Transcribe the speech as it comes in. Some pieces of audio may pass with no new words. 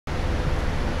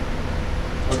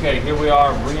Okay, here we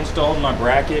are. I've reinstalled my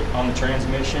bracket on the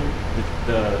transmission.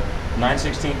 The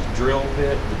 9/16 drill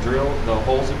bit, the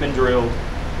holes have been drilled,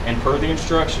 and per the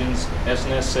instructions,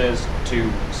 S&S says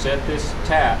to set this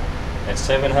tap at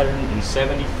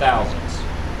 770 thousandths.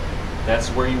 That's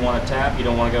where you want to tap. You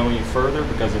don't want to go any further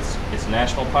because it's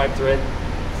national pipe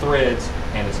threads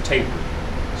and it's tapered.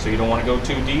 So you don't want to go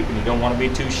too deep and you don't want to be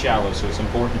too shallow. So it's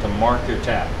important to mark your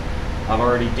tap. I've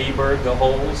already deburred the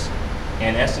holes,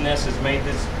 and S&S has made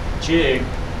this jig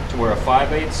to where a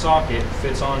 5/8 socket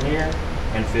fits on here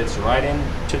and fits right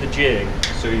into the jig,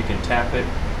 so you can tap it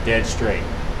dead straight.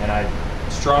 And I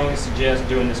strongly suggest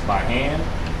doing this by hand.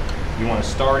 You want to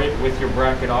start it with your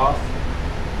bracket off,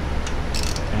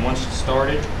 and once you start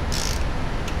it,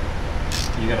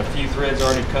 you got a few threads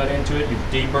already cut into it.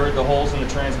 You've deburred the holes in the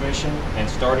transmission and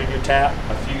started your tap,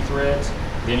 a few threads.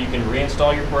 Then you can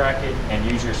reinstall your bracket and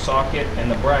use your socket and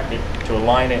the bracket to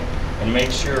align it and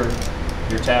make sure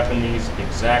you're tapping these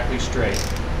exactly straight.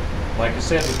 Like I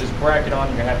said, with this bracket on,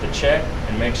 you're going to have to check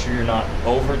and make sure you're not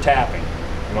over tapping.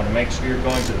 You want to make sure you're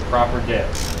going to the proper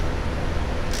depth.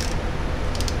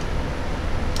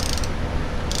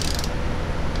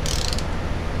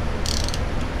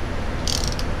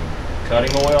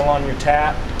 Cutting oil on your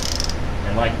tap,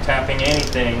 and like tapping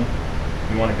anything,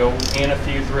 you want to go in a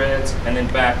few threads and then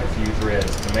back a few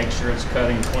threads to make sure it's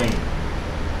cutting clean.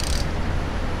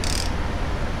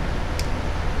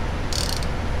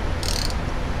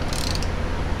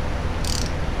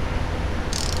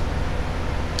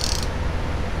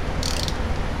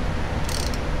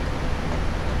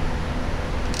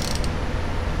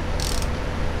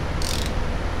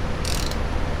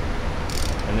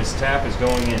 And this tap is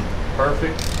going in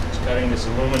perfect. It's cutting this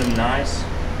aluminum nice.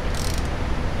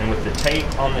 And with the tape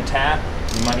on the tap,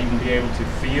 you might even be able to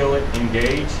feel it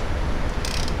engage.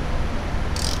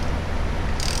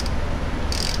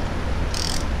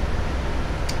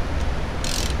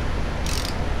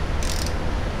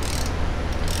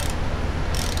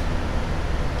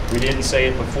 We didn't say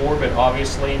it before, but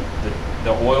obviously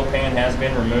the oil pan has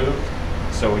been removed,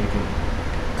 so you can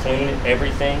clean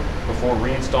everything before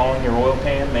reinstalling your oil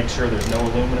pan. Make sure there's no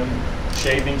aluminum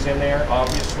shavings in there.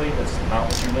 Obviously, that's not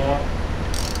what you want.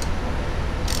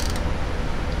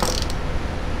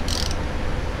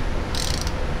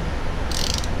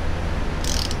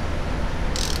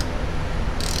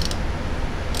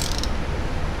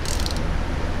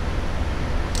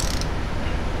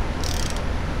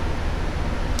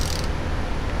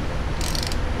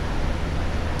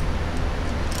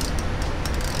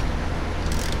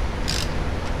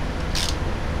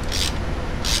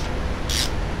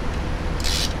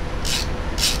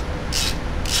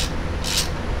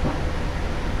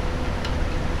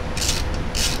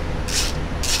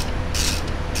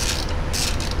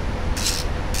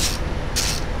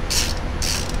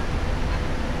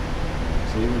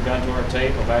 We've gone to our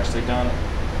tape. I've actually done it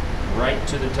right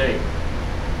to the tape.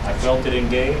 I felt it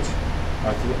engage.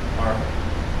 Our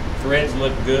threads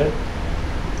look good.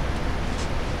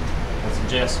 I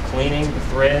suggest cleaning the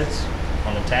threads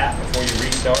on the tap before you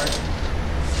restart.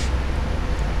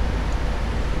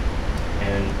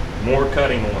 And more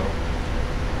cutting oil.